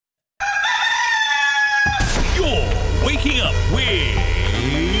Waking Up with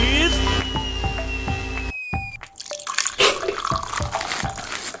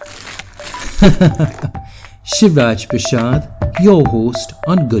Shivraj Prashad, your host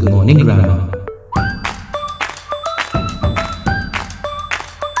on Good Morning Grammar.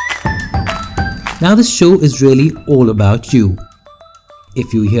 Now this show is really all about you.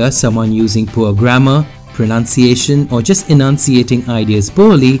 If you hear someone using poor grammar, pronunciation or just enunciating ideas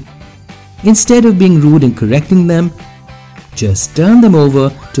poorly, instead of being rude and correcting them, just turn them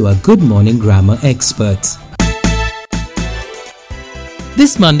over to our Good Morning Grammar experts.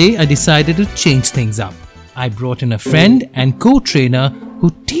 This Monday, I decided to change things up. I brought in a friend and co-trainer who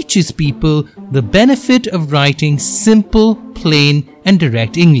teaches people the benefit of writing simple, plain and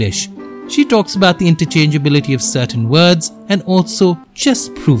direct English. She talks about the interchangeability of certain words and also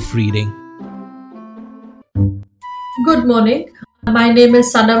just proofreading. Good morning. My name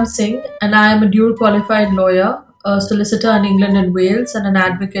is Sanam Singh and I am a dual qualified lawyer, a solicitor in England and Wales and an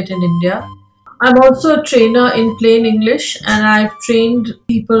advocate in India. I'm also a trainer in plain English and I've trained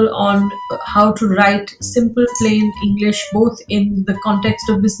people on how to write simple plain English both in the context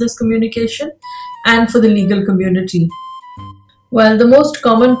of business communication and for the legal community. Well, the most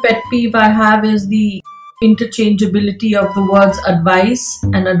common pet peeve I have is the interchangeability of the words advice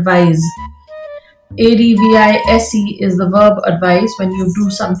and advise. Advise is the verb advise when you do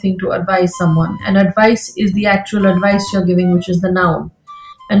something to advise someone, and advice is the actual advice you're giving, which is the noun.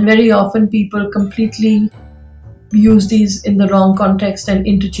 And very often people completely use these in the wrong context and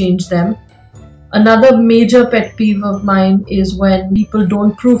interchange them. Another major pet peeve of mine is when people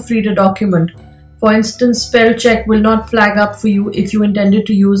don't proofread a document. For instance, spell check will not flag up for you if you intended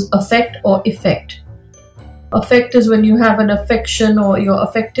to use affect or effect. Affect is when you have an affection or you're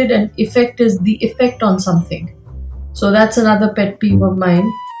affected, and effect is the effect on something. So that's another pet peeve of mine.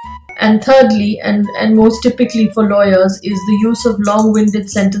 And thirdly, and most typically for lawyers, is the use of long-winded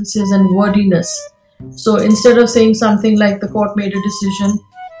sentences and wordiness. So instead of saying something like the court made a decision,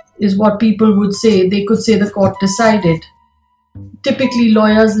 is what people would say. They could say the court decided. Typically,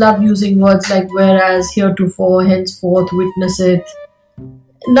 lawyers love using words like whereas, heretofore, henceforth, witness it.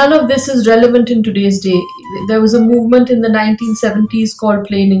 None of this is relevant in today's day. There was a movement in the 1970s called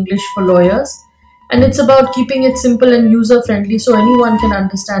Plain English for Lawyers, and it's about keeping it simple and user-friendly so anyone can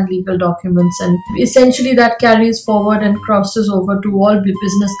understand legal documents, and essentially that carries forward and crosses over to all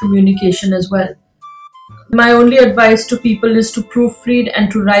business communication as well. My only advice to people is to proofread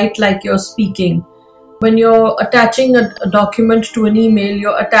and to write like you're speaking. When you're attaching a document to an email,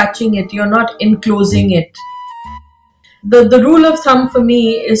 you're attaching it, you're not enclosing it. The rule of thumb for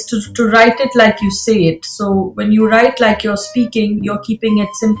me is to write it like you say it. So when you write like you're speaking, you're keeping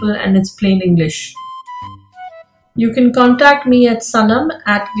it simple and it's plain English. You can contact me at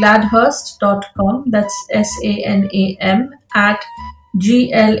sanam@gladhurst.com. That's SANAM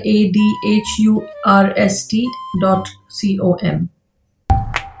 @GLADHURST.com.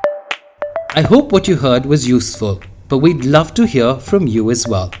 I hope what you heard was useful, but we'd love to hear from you as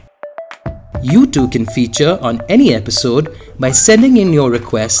well. You too can feature on any episode by sending in your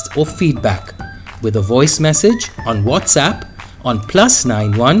request or feedback with a voice message on WhatsApp on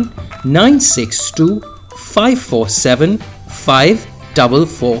 +91 962 547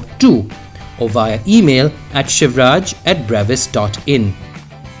 5442 or via email at shivraj@brevis.in.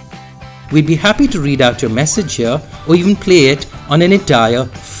 We'd be happy to read out your message here or even play it on an entire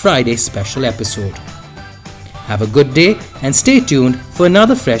Friday special episode. Have a good day and stay tuned for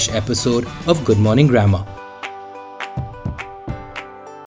another fresh episode of Good Morning Grammar.